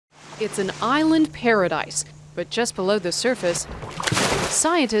It's an island paradise, but just below the surface,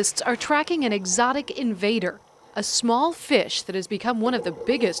 scientists are tracking an exotic invader, a small fish that has become one of the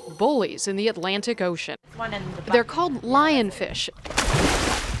biggest bullies in the Atlantic Ocean. They're called lionfish,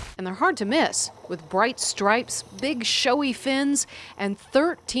 and they're hard to miss, with bright stripes, big showy fins, and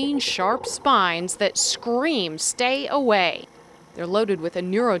 13 sharp spines that scream, "Stay away." They're loaded with a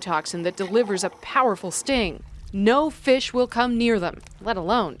neurotoxin that delivers a powerful sting. No fish will come near them, let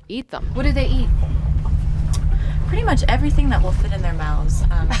alone eat them. What do they eat? Pretty much everything that will fit in their mouths.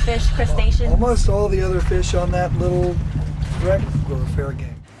 Fish, crustaceans. Almost all the other fish on that little wreck were fair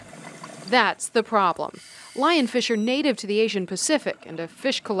game. That's the problem. Lionfish are native to the Asian Pacific and a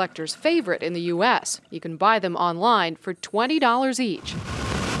fish collector's favorite in the U.S. You can buy them online for $20 each.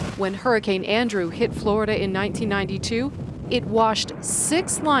 When Hurricane Andrew hit Florida in 1992, it washed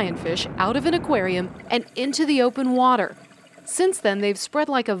 6 lionfish out of an aquarium and into the open water. Since then, they've spread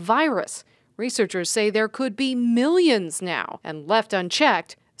like a virus. Researchers say there could be millions now, and left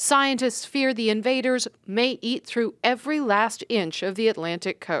unchecked, scientists fear the invaders may eat through every last inch of the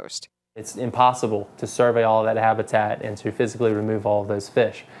Atlantic coast. It's impossible to survey all of that habitat and to physically remove all of those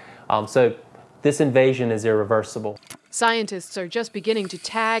fish. So this invasion is irreversible. Scientists are just beginning to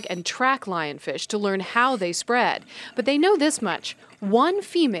tag and track lionfish to learn how they spread. But they know this much: one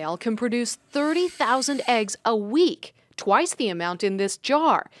female can produce 30,000 eggs a week, twice the amount in this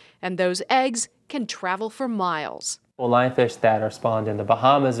jar, and those eggs can travel for miles. Well, lionfish that are spawned in the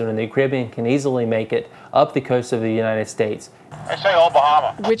Bahamas or in the Caribbean can easily make it up the coast of the United States. They say all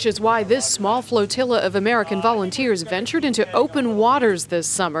Bahama. Which is why this small flotilla of American volunteers ventured into open waters this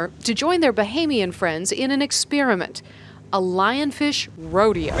summer to join their Bahamian friends in an experiment: a lionfish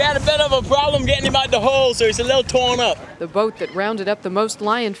rodeo. We had a bit of a problem getting him out the hole, so he's a little torn up. The boat that rounded up the most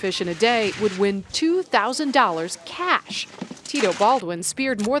lionfish in a day would win $2,000 cash. Tito Baldwin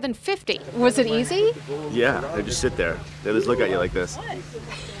speared more than 50. Was it easy? Yeah, they just sit there. They just look at you like this.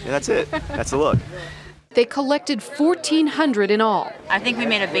 And that's it. That's the look. They collected 1,400 in all. I think we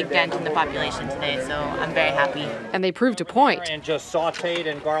made a big dent in the population today, so I'm very happy. And they proved a point. And just sauteed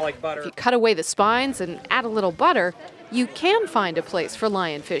in garlic butter. If you cut away the spines and add a little butter, you can find a place for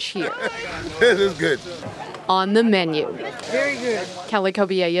lionfish here. This is good. On the menu. Very good. Kelly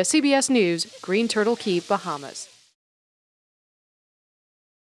Cobiella, CBS News, Green Turtle Key, Bahamas.